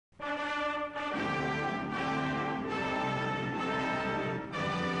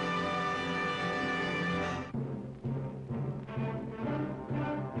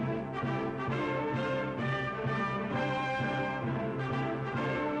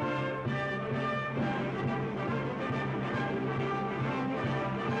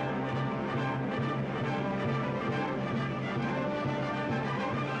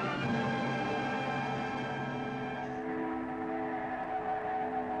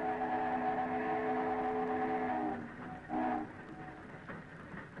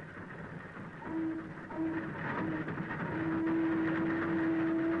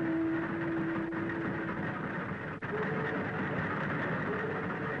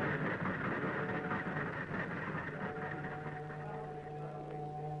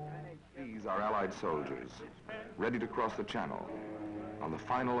our Allied soldiers, ready to cross the Channel, on the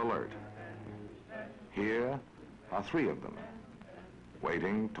final alert. Here are three of them,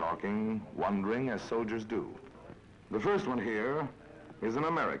 waiting, talking, wondering as soldiers do. The first one here is an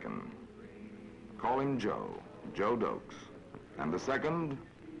American. Call him Joe, Joe Dokes. And the second,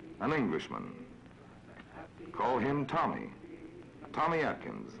 an Englishman. Call him Tommy, Tommy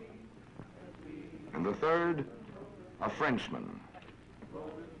Atkins. And the third, a Frenchman,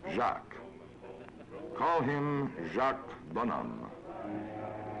 Jacques. Call him Jacques Bonhomme.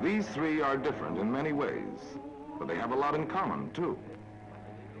 These three are different in many ways, but they have a lot in common, too.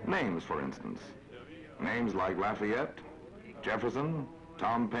 Names, for instance. Names like Lafayette, Jefferson,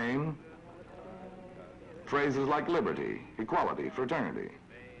 Tom Paine. Phrases like liberty, equality, fraternity,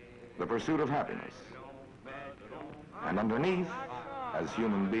 the pursuit of happiness. And underneath, as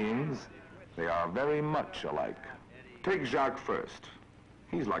human beings, they are very much alike. Take Jacques first.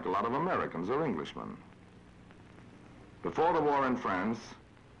 He's like a lot of Americans or Englishmen. Before the war in France,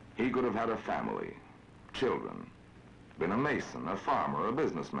 he could have had a family, children, been a mason, a farmer, a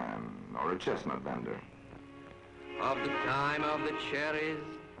businessman, or a chestnut vendor. Of the time of the cherries,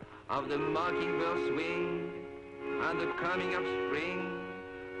 of the mockingbird swing, and the coming of spring,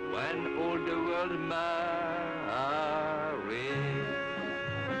 when all the world marries.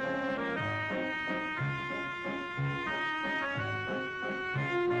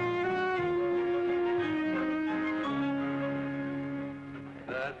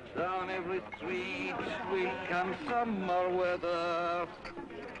 That down every street will come summer weather.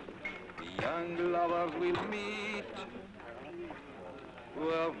 Young lovers will meet, who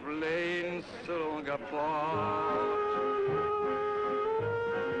have lain so long apart.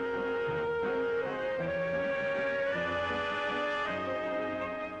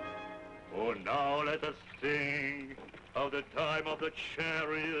 Oh, now let us sing of the time of the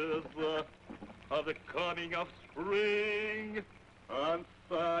cherries, of the coming of spring, and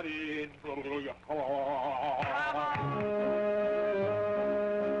sunny.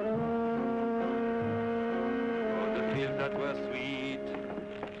 That were sweet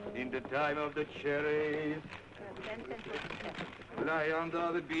in the time of the cherries, lie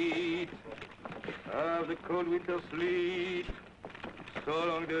under the beat of the cold winter sleet, so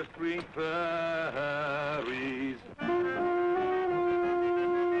long the spring fairies.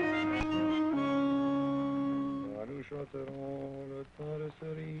 Nous chanterons le temps de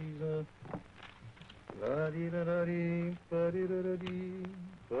cerise, la di da da di, pa di da da di,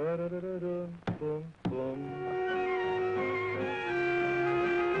 pa da da da da, bum bum.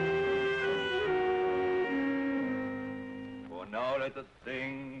 Now let us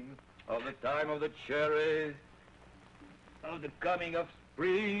sing of the time of the cherries, of the coming of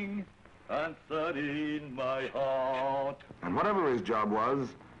spring, and sun in my heart. And whatever his job was,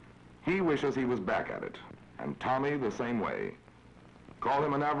 he wishes he was back at it. And Tommy the same way. Call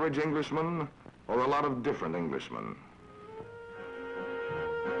him an average Englishman or a lot of different Englishmen.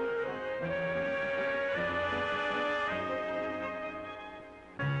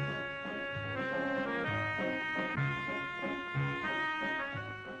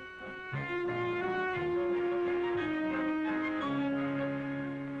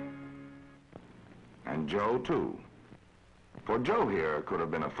 And Joe, too. For Joe here could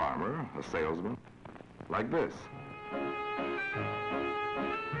have been a farmer, a salesman, like this.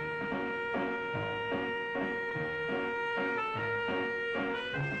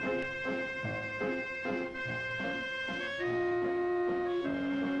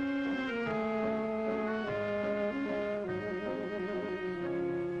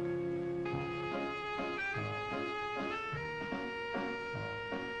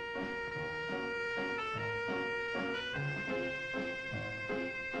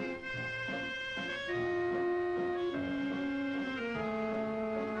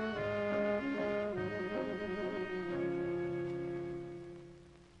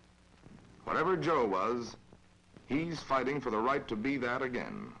 Whatever Joe was, he's fighting for the right to be that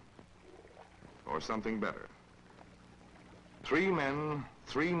again. Or something better. Three men,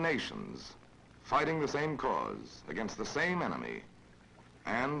 three nations, fighting the same cause, against the same enemy,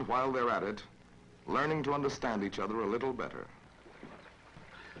 and while they're at it, learning to understand each other a little better.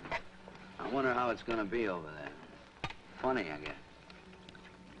 I wonder how it's gonna be over there. Funny, I guess.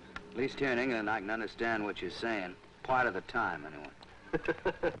 At least here in England, I can understand what you're saying. Part of the time, anyway.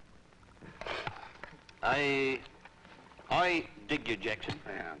 I dig you, Jackson.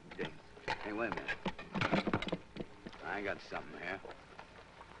 Yeah, dig. Hey, wait a minute. I got something here.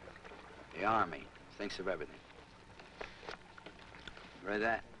 The Army thinks of everything. Read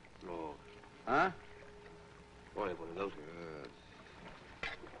that? No. Huh? Only one of those.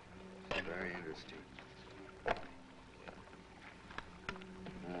 Very interesting.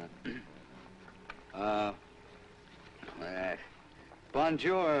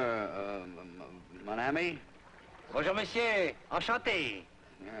 Bonjour, mon ami. Bonjour, monsieur. Enchanté.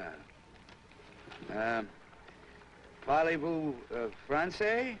 Yeah. Parlez-vous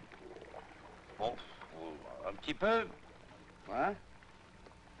français? Bon, un petit peu. What?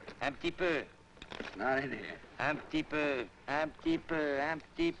 Un petit peu. It's not in here. Un petit peu. Un petit peu. Un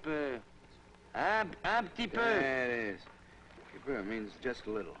petit peu. Un petit peu. There it is. Petit peu means just a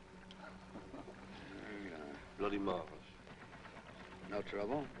little. Bloody marvelous. No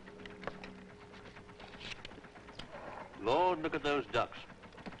trouble. Lord, look at those ducks.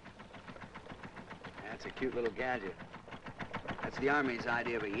 That's a cute little gadget. That's the Army's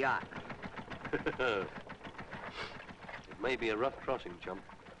idea of a yacht. It may be a rough crossing, chump.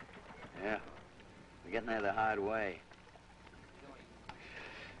 Yeah. We're getting there the hard way.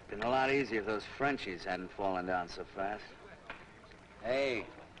 Been a lot easier if those Frenchies hadn't fallen down so fast. Hey,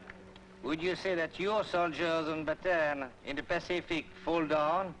 would you say that your soldiers on Bataan in the Pacific fall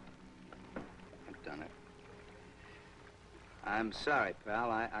down? I've done it. I'm sorry,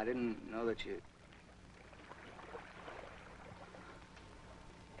 pal. I didn't know that you...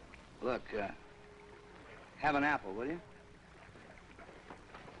 Look, have an apple, will you?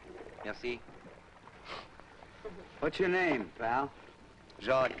 Merci. What's your name, pal?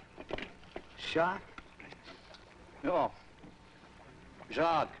 Jacques. Shock? No.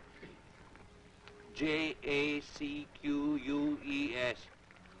 Jacques. Jacques. It's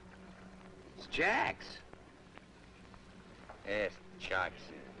Jax. Yes, Jacques.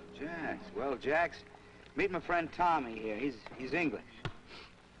 Jax. Well, Jax, meet my friend Tommy here. He's English.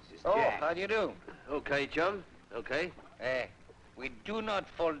 This is Oh, Jax. how do you do? Okay, chum. Okay. Hey, we do not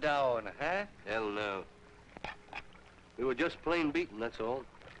fall down, huh? Hell no. We were just plain beaten, that's all.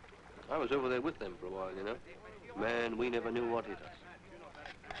 I was over there with them for a while, you know. Man, we never knew what hit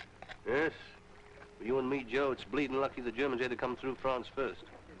us. Yes. For you and me, Joe, it's bleeding lucky the Germans had to come through France first.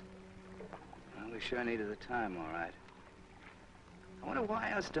 Well, we sure needed the time, all right. I wonder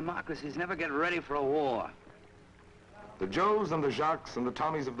why us democracies never get ready for a war. The Joes and the Jacques and the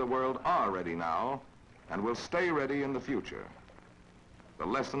Tommies of the world are ready now and will stay ready in the future. The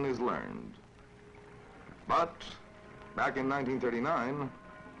lesson is learned. But back in 1939,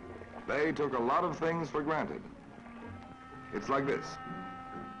 they took a lot of things for granted. It's like this.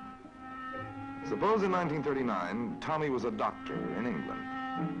 Suppose in 1939, Tommy was a doctor in England.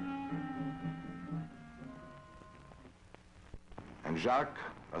 And Jacques,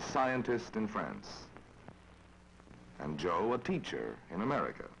 a scientist in France. And Joe, a teacher in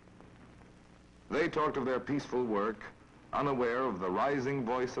America. They talked of their peaceful work, unaware of the rising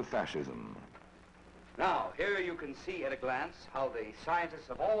voice of fascism. Now, here you can see at a glance how the scientists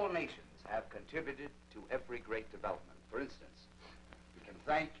of all nations have contributed to every great development. For instance, we can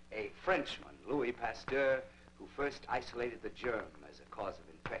thank a Frenchman, Louis Pasteur, who first isolated the germ as a cause of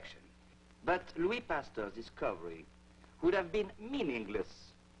infection. But Louis Pasteur's discovery would have been meaningless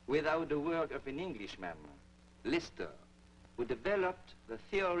without the work of an Englishman, Lister, who developed the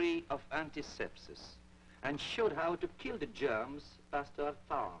theory of antisepsis and showed how to kill the germs Pasteur had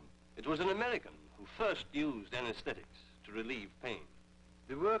found. It was an American who first used anesthetics to relieve pain.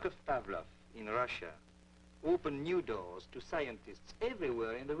 The work of Pavlov in Russia opened new doors to scientists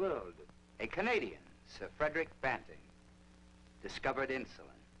everywhere in the world. A Canadian, Sir Frederick Banting, discovered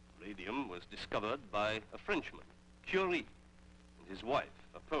insulin. Radium was discovered by a Frenchman, Curie, and his wife,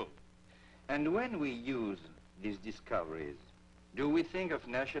 a Pole. And when we use these discoveries, do we think of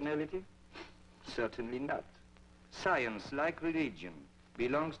nationality? Certainly not. Science, like religion,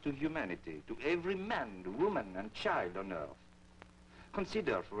 belongs to humanity, to every man, woman, and child on earth.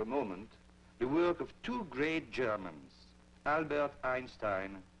 Consider for a moment the work of two great Germans, Albert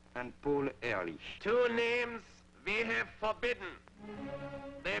Einstein and Paul Ehrlich. Two names we have forbidden.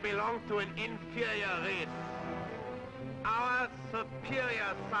 They belong to an inferior race. Our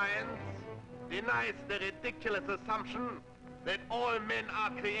superior science denies the ridiculous assumption that all men are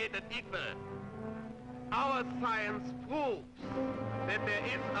created equal. Our science proves that there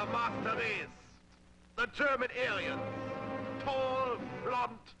is a master race, the German Aryans, tall,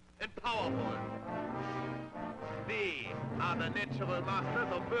 blond, and powerful. They are the natural masters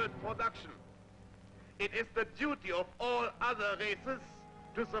of world production. It is the duty of all other races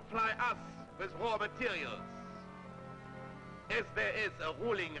to supply us with raw materials. As there is a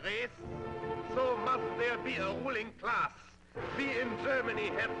ruling race, so must there be a ruling class. We in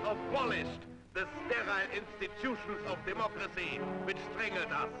Germany have abolished the sterile institutions of democracy which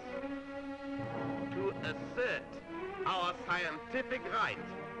strangled us. To assert our scientific right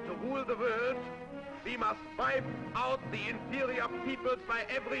To rule the world, we must wipe out the inferior peoples by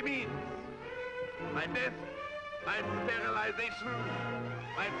every means. By death, by sterilization,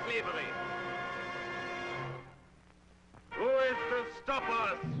 by slavery. Who is to stop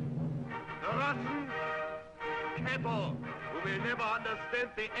us? The Russian cattle, who will never understand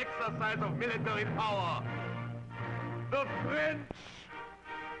the exercise of military power. The French,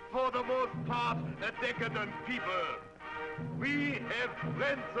 for the most part, a decadent people. We have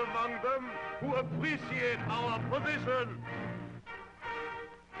friends among them who appreciate our position.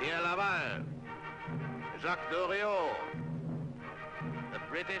 Pierre Laval, Jacques Doriot, the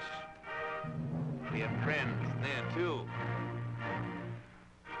British, we have friends there too.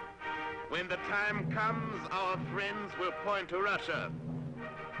 When the time comes, our friends will point to Russia.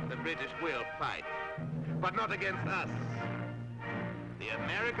 The British will fight, but not against us. The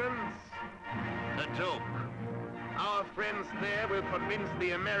Americans, a joke. Our friends there will convince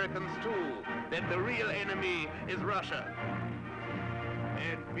the Americans too that the real enemy is Russia.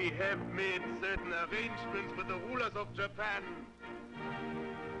 And we have made certain arrangements with the rulers of Japan.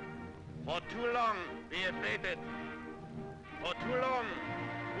 For too long we have waited. For too long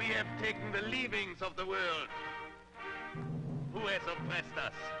we have taken the leavings of the world. Who has oppressed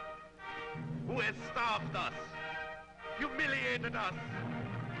us? Who has starved us? Humiliated us?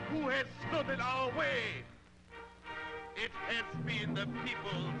 Who has stood in our way? It has been the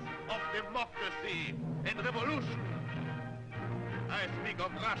peoples of democracy and revolution. I speak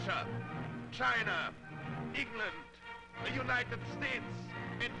of Russia, China, England, the United States,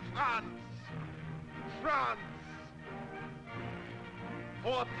 and France. France.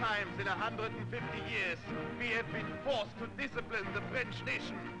 4 times in 150 years, we have been forced to discipline the French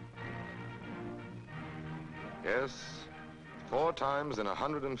nation. Yes, 4 times in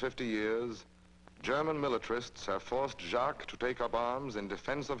 150 years, German militarists have forced Jacques to take up arms in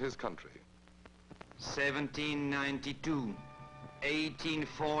defense of his country. 1792,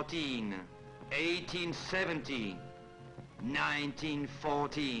 1814, 1870,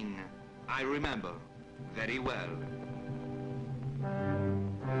 1914. I remember very well.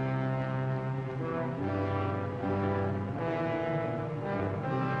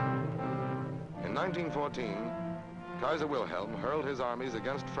 In 1914, Kaiser Wilhelm hurled his armies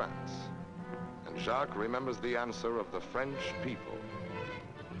against France, and Jacques remembers the answer of the French people.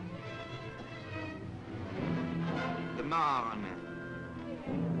 The Marne,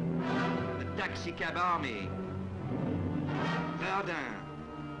 the taxicab army, Verdun,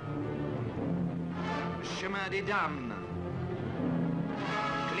 le chemin des dames,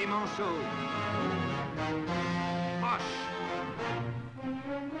 Clémenceau, Foch,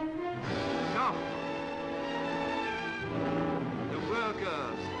 Joffre, the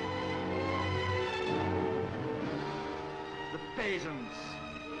workers, the peasants,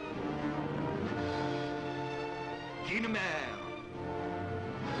 Guynemer,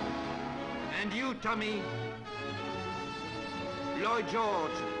 and you, Tommy, Lloyd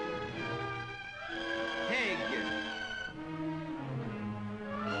George, Haig,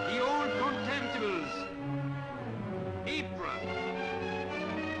 the old contemptibles, Ypres,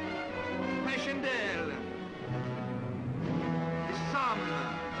 Passchendaele, the Somme,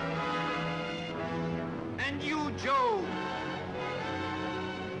 and you, Joe,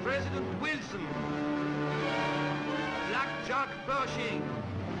 President Wilson, Black Jack Pershing,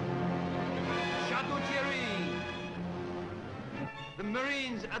 Chateau Thierry, the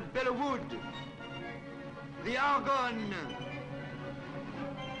Marines at Bellewood, the Argonne.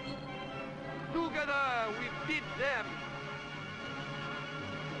 Together we beat them.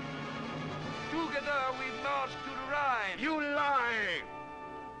 Together we marched to the Rhine. You lie!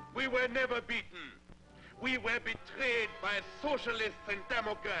 We were never beaten. We were betrayed by socialists and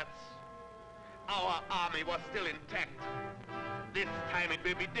Democrats. Our army was still intact. This time it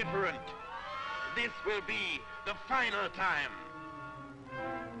will be different. This will be the final time.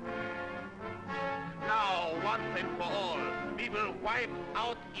 Now, once and for all, we will wipe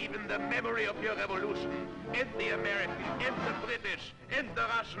out even the memory of your revolution, and the American, and the British, and the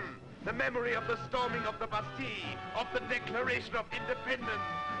Russian, the memory of the storming of the Bastille, of the Declaration of Independence,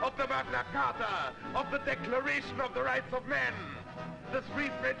 of the Magna Carta, of the Declaration of the Rights of Man, the 3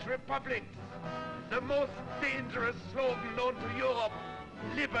 French republics, the most dangerous slogan known to Europe,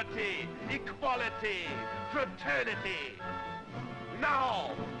 liberty, equality, fraternity.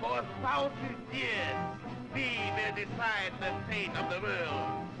 Now, for 1,000 years, we will decide the fate of the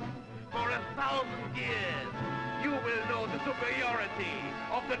world. For 1,000 years, you will know the superiority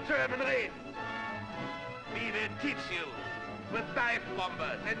of the German race. We will teach you with dive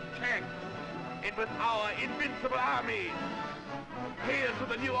bombers and tanks, and with our invincible armies. Hail to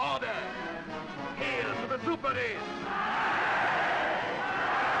the new order! Hail to the super race!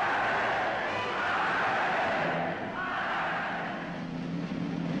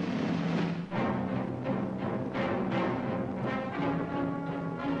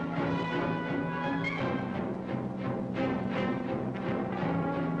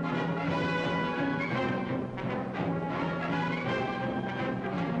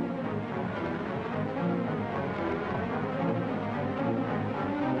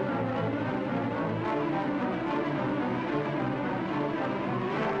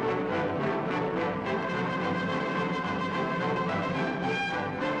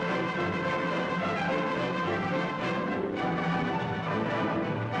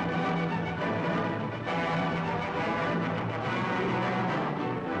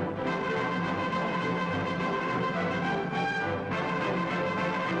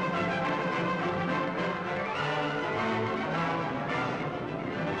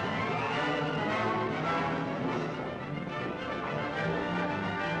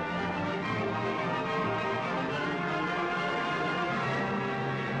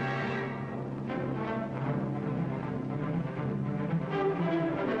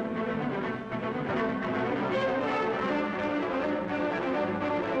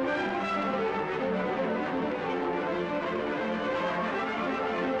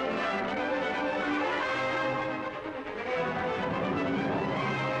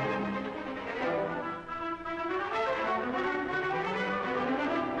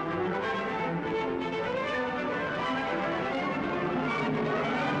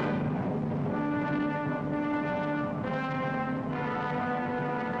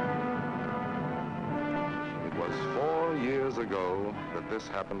 Ago that this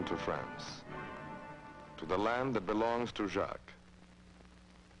happened to France, to the land that belongs to Jacques.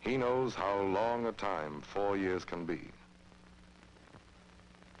 He knows how long a time 4 years can be.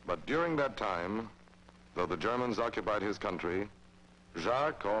 But during that time, though the Germans occupied his country,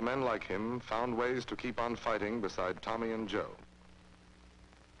 Jacques, or men like him, found ways to keep on fighting beside Tommy and Joe.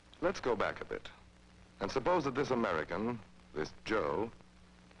 Let's go back a bit, and suppose that this American, this Joe,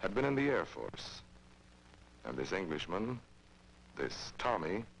 had been in the Air Force, and this Englishman, this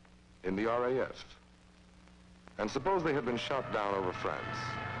Tommy, in the RAF. And suppose they had been shot down over France.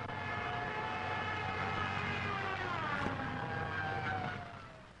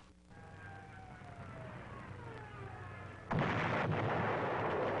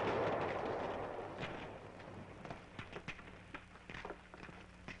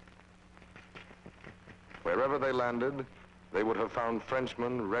 Wherever they landed, they would have found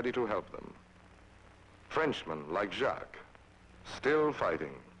Frenchmen ready to help them. Frenchmen like Jacques, still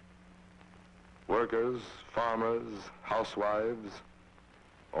fighting. Workers, farmers, housewives,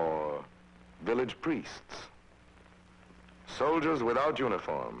 or village priests. Soldiers without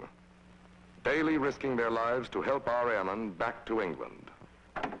uniform, daily risking their lives to help our airmen back to England.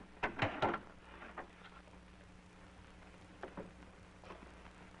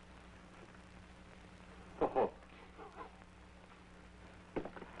 Oh.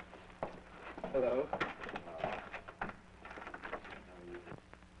 Hello.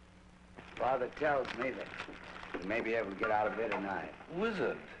 Father tells me that we may be able to get out of here tonight.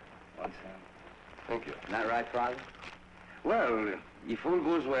 Wizard. What's that? Thank you. Isn't that right, Father? Well, if all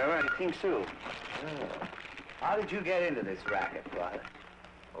goes well, I think so. Oh. How did you get into this racket, Father?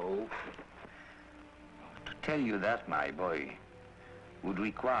 Oh. To tell you that, my boy, would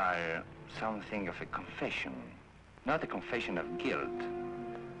require something of a confession. Not a confession of guilt,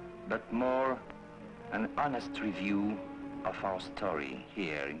 but more an honest review of our story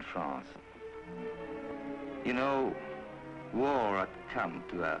here in France. You know, war had come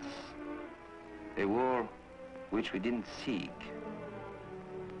to us. A war which we didn't seek,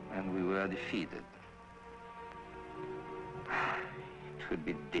 and we were defeated. It would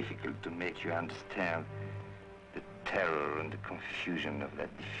be difficult to make you understand the terror and the confusion of that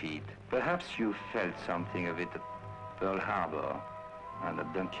defeat. Perhaps you felt something of it at Pearl Harbor and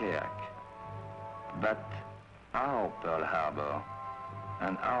at Dunkirk. But our Pearl Harbor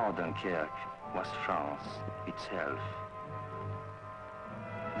and our Dunkirk was France itself.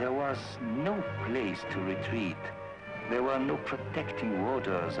 There was no place to retreat. There were no protecting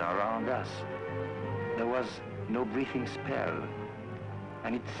waters around us. There was no breathing spell.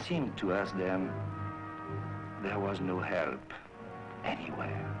 And it seemed to us then there was no help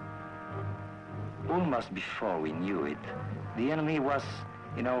anywhere. Almost before we knew it, the enemy was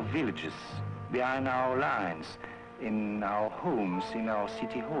in our villages, behind our lines, in our homes, in our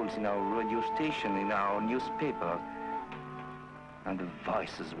city halls, in our radio station, in our newspaper. And the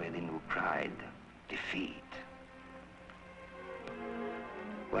voices within who cried, defeat.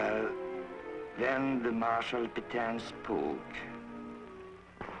 Well, then the Marshal Pétain spoke.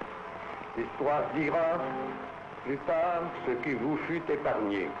 L'histoire dira plus tard ce qui vous fut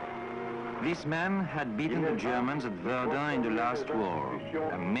épargné. This man had beaten the Germans at Verdun in the last war,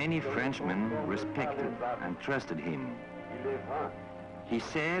 and many Frenchmen respected and trusted him. He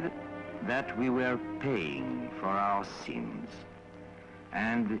said that we were paying for our sins,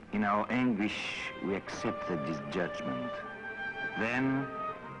 and in our anguish we accepted this judgment. Then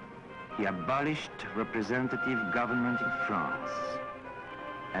he abolished representative government in France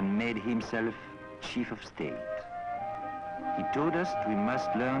and made himself chief of state. He told us we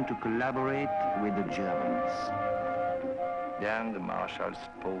must learn to collaborate with the Germans. Then the Marshal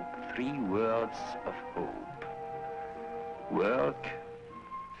spoke 3 words of hope. Work,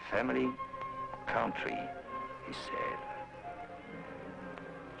 family, country, he said.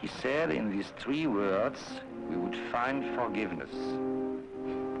 He said in these 3 words we would find forgiveness.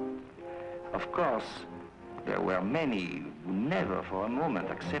 Of course, there were many who never for a moment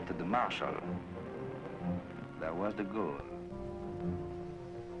accepted the Marshal. That was the goal.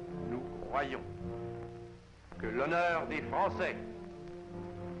 Nous croyons que l'honneur des Français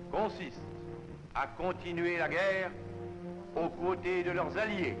consiste à continuer la guerre aux côtés de leurs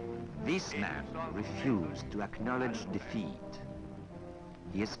alliés. This man refused to acknowledge defeat.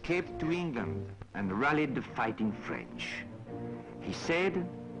 He escaped to England and rallied the fighting French. He said,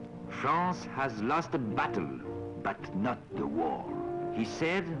 France has lost a battle, but not the war. He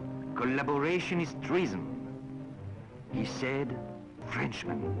said, collaboration is treason. He said,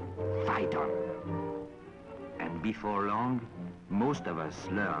 Frenchmen, fight on. And before long, most of us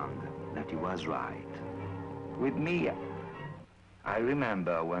learned that he was right. With me, I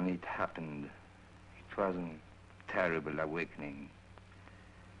remember when it happened. It was a terrible awakening.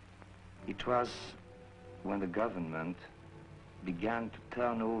 It was when the government began to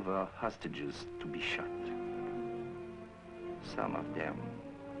turn over hostages to be shot. Some of them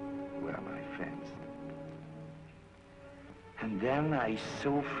were my friends. And then I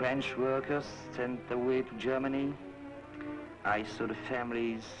saw French workers sent away to Germany. I saw the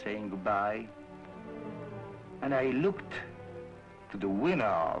families saying goodbye. And I looked to the winner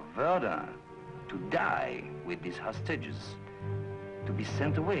of Verdun to die with these hostages, to be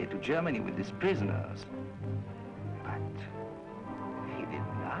sent away to Germany with these prisoners. But he did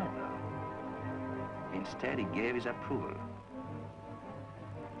neither. Instead, he gave his approval.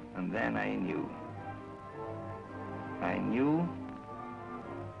 And then I knew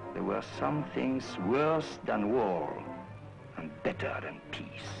there were some things worse than war and better than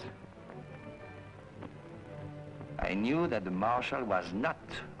peace. I knew that the Marshal was not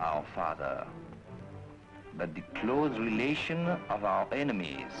our father, but the close relation of our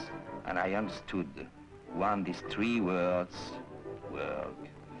enemies. And I understood when these 3 words, work,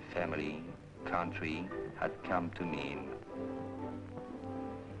 family, country, had come to mean.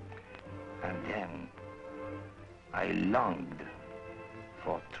 And then I longed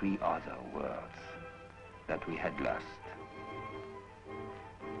for 3 other words that we had lost.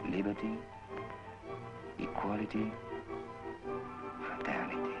 Liberty, equality,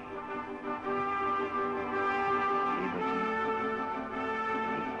 fraternity. Liberty,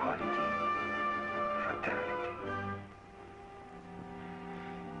 equality, fraternity.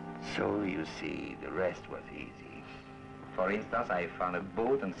 So you see, the rest was easy. For instance, I found a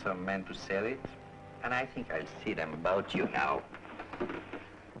boat and some men to sail it, and I think I'll see them about you now.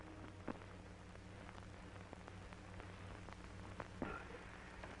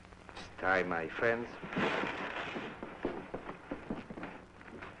 It's time, my friends.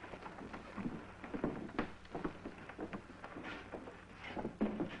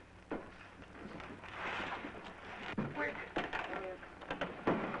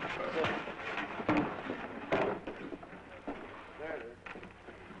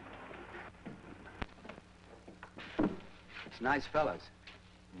 Nice fellows.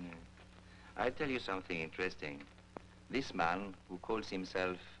 I'll tell you something interesting. This man, who calls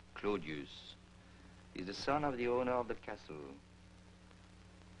himself Claudius, is the son of the owner of the castle.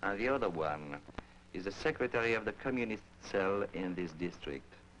 And the other one is the secretary of the communist cell in this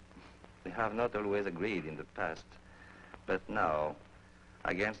district. They have not always agreed in the past, but now,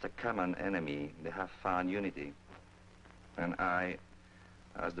 against a common enemy, they have found unity. And I,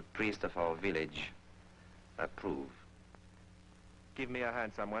 as the priest of our village, approve. Give me a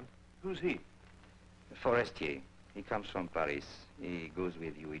hand, someone. Who's he? Forestier. He comes from Paris. He goes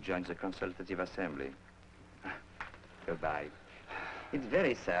with you. He joins the consultative assembly. Goodbye. It's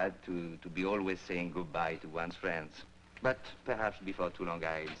very sad to be always saying goodbye to one's friends. But perhaps before too long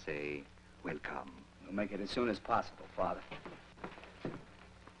I'll say welcome. We'll make it as soon as possible, Father.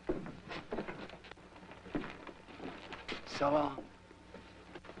 So long.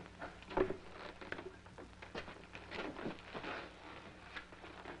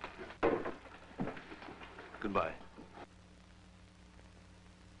 Goodbye.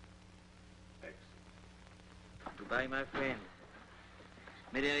 Goodbye, my friend.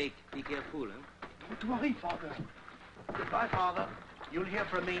 Médéric, be careful, huh? Don't worry, Father. Goodbye, Father. You'll hear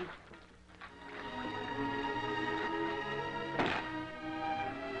from me.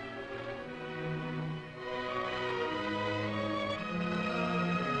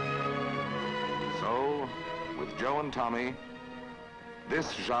 So, with Joe and Tommy,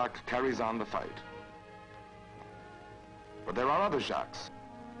 this Jacques carries on the fight. But there are other Jacques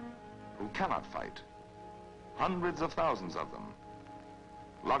who cannot fight. Hundreds of thousands of them.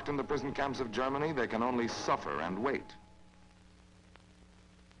 Locked in the prison camps of Germany, they can only suffer and wait.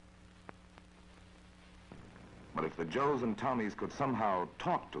 But if the Joes and Tommies could somehow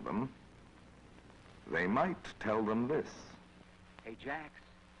talk to them, they might tell them this. Hey, Jax.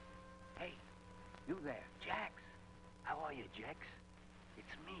 Hey, you there, Jax. How are you, Jax?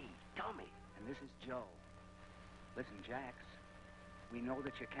 It's me, Tommy. And this is Joe. Listen, Jax, we know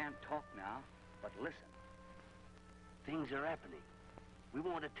that you can't talk now, but listen. Things are happening. We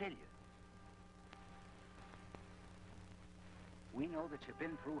want to tell you. We know that you've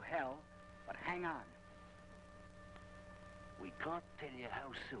been through hell, but hang on. We can't tell you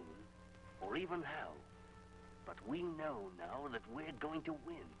how soon, or even how, but we know now that we're going to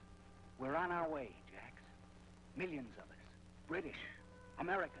win. We're on our way, Jax. Millions of us. British,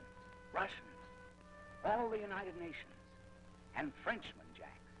 Americans, Russians, all the United Nations, and Frenchmen,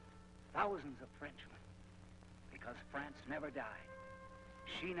 Jax. Thousands of Frenchmen. Because France never died.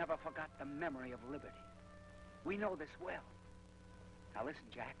 She never forgot the memory of liberty. We know this well. Now listen,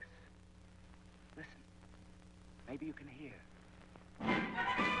 Jax. Listen. Maybe you can hear.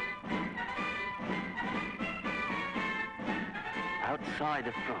 Outside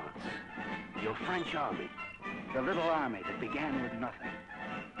of France, your French army. The little army that began with nothing.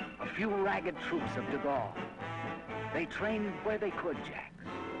 A few ragged troops of de Gaulle. They trained where they could, Jax.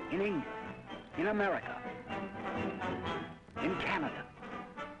 In England, in America, in Canada,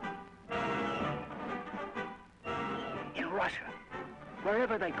 in Russia,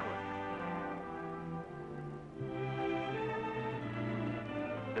 wherever they could.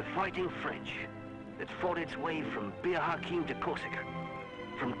 The fighting French that fought its way from Bir Hakeim to Corsica,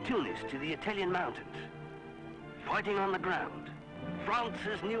 from Tunis to the Italian mountains, fighting on the ground,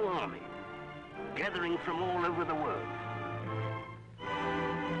 France's new army, gathering from all over the world.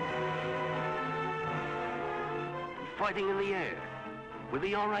 And fighting in the air, with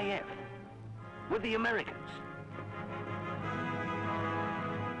the RAF, with the Americans.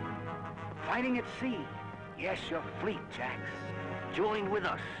 Fighting at sea. Yes, your fleet, Jax. Joined with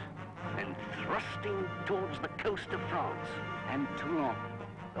us and thrusting towards the coast of France. And Toulon.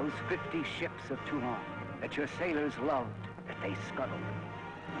 Those 50 ships of Toulon that your sailors loved, that they scuttled.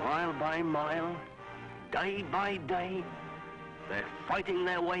 Mile by mile, day by day, they're fighting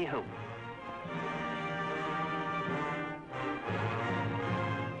their way home.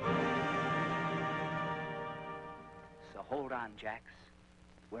 So hold on, Jax.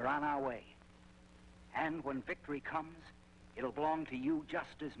 We're on our way. And when victory comes, it'll belong to you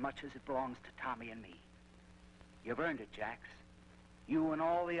just as much as it belongs to Tommy and me. You've earned it, Jax. You and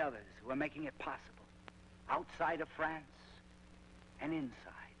all the others who are making it possible. Outside of France and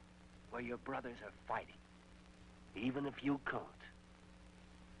inside, where your brothers are fighting. Even if you can't.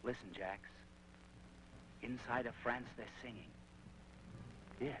 Listen, Jax. Inside of France, they're singing.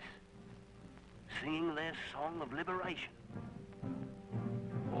 Yes. Singing their song of liberation.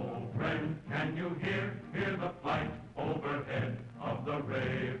 Oh, friend, can you hear the flight overhead of the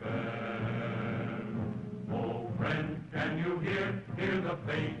raven? Oh, friend, can you hear the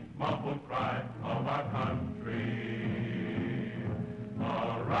faint muffled cry of our country?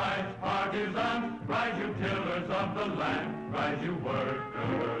 Arise, partisans, rise you tillers of the land, rise you workers.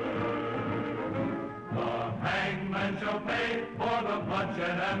 The hangman shall pay for the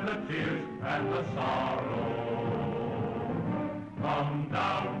bloodshed and the tears and the sorrow. Come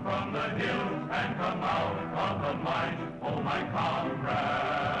down from the hills and come out of the mines, oh my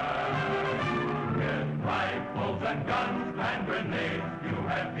comrades. Get rifles and guns and grenades you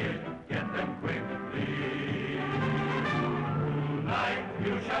have hid, get them quickly. Tonight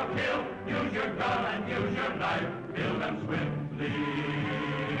you shall kill, use your gun and use your knife, kill them swiftly.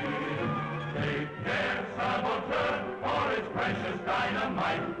 Take care, subaltern, for it's precious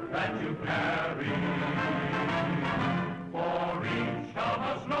dynamite that you carry. For each of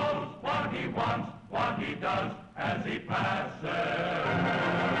us knows what what he wants, what he does as he passes.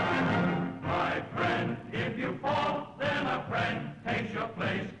 My friend, if you fall, then a friend takes your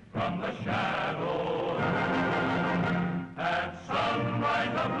place from the shadows. At sunrise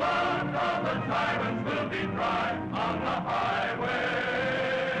the blood of the tyrants will be dry on the highway.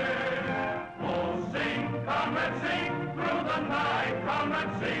 Oh, sing, comrade, sing, through the night,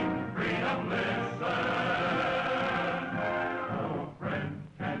 comrade, sing, freedom listen. Oh, friend,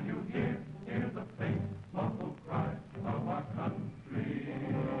 can you hear the faint, muffled cry of our country?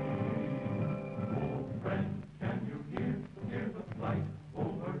 Oh, friend, can you hear the flight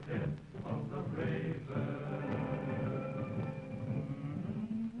overhead of the raven?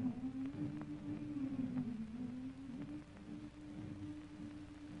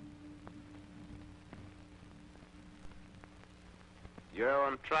 You're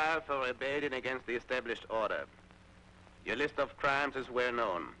on trial for rebellion against the established order. Your list of crimes is well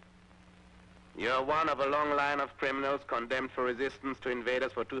known. You're one of a long line of criminals condemned for resistance to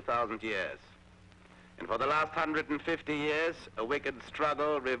invaders for 2,000 years. And for the last 150 years, a wicked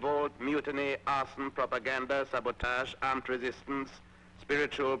struggle, revolt, mutiny, arson, propaganda, sabotage, armed resistance,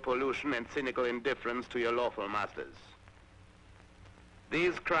 spiritual pollution, and cynical indifference to your lawful masters.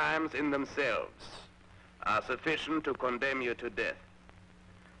 These crimes in themselves are sufficient to condemn you to death.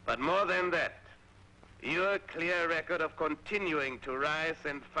 But more than that, your clear record of continuing to rise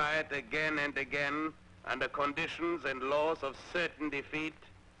and fight again and again under conditions and laws of certain defeat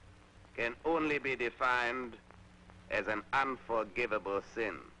can only be defined as an unforgivable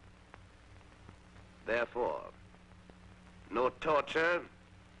sin. Therefore, no torture,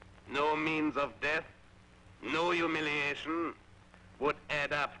 no means of death, no humiliation would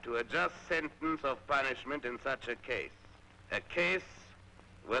add up to a just sentence of punishment in such a case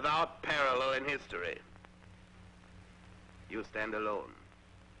without parallel in history. You stand alone.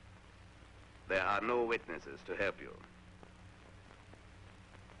 There are no witnesses to help you.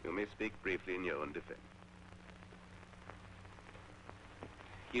 You may speak briefly in your own defense.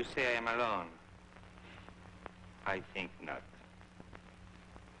 You say I am alone. I think not.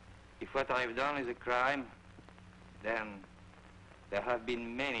 If what I've done is a crime, then there have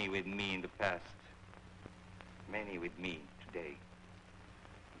been many with me in the past. Many with me today.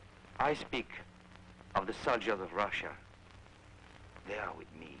 I speak of the soldiers of Russia. They are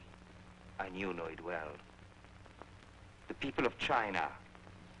with me, and you know it well. The people of China,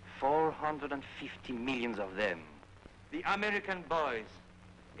 450 million of them. The American boys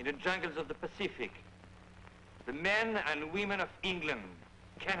in the jungles of the Pacific. The men and women of England,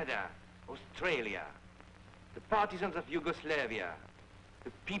 Canada, Australia. The partisans of Yugoslavia.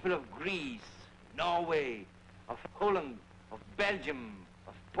 The people of Greece, Norway, of Holland, of Belgium,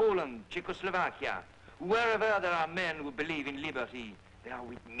 of Poland, Czechoslovakia. Wherever there are men who believe in liberty, they are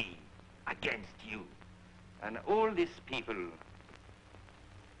with me, against you. And all these people,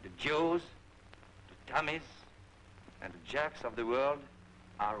 the Joes, the Tommies, and the Jacks of the world,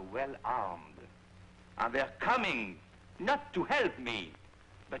 are well armed. And they're coming, not to help me,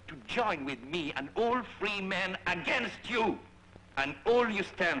 but to join with me and all free men against you, and all you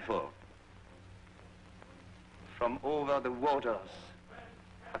stand for. From over the waters,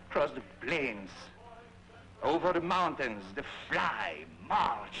 across the plains, over the mountains, they fly,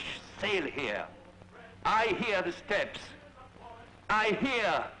 march, sail here. I hear the steps. I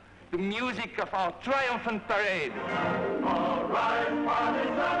hear the music of our triumphant parade. All rise,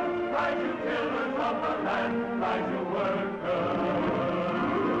 partisans, rise you tillers of the land, rise you workers.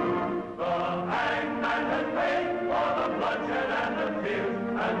 The hangman has paid for the bloodshed and the tears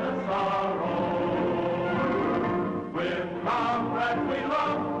and the sorrow. With comrades we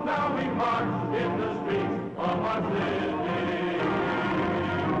love, now we march in the streets of our city.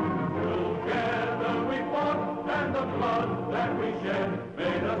 Together we fought, and the blood that we shed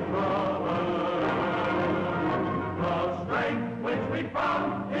made us brothers. The strength which we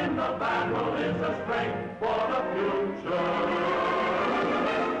found in the battle is a strength for the future.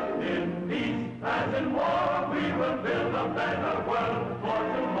 In peace as in war, we will build a better world for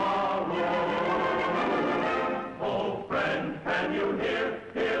tomorrow. Oh, friend, can you hear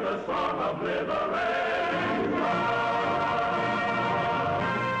the song of liberation?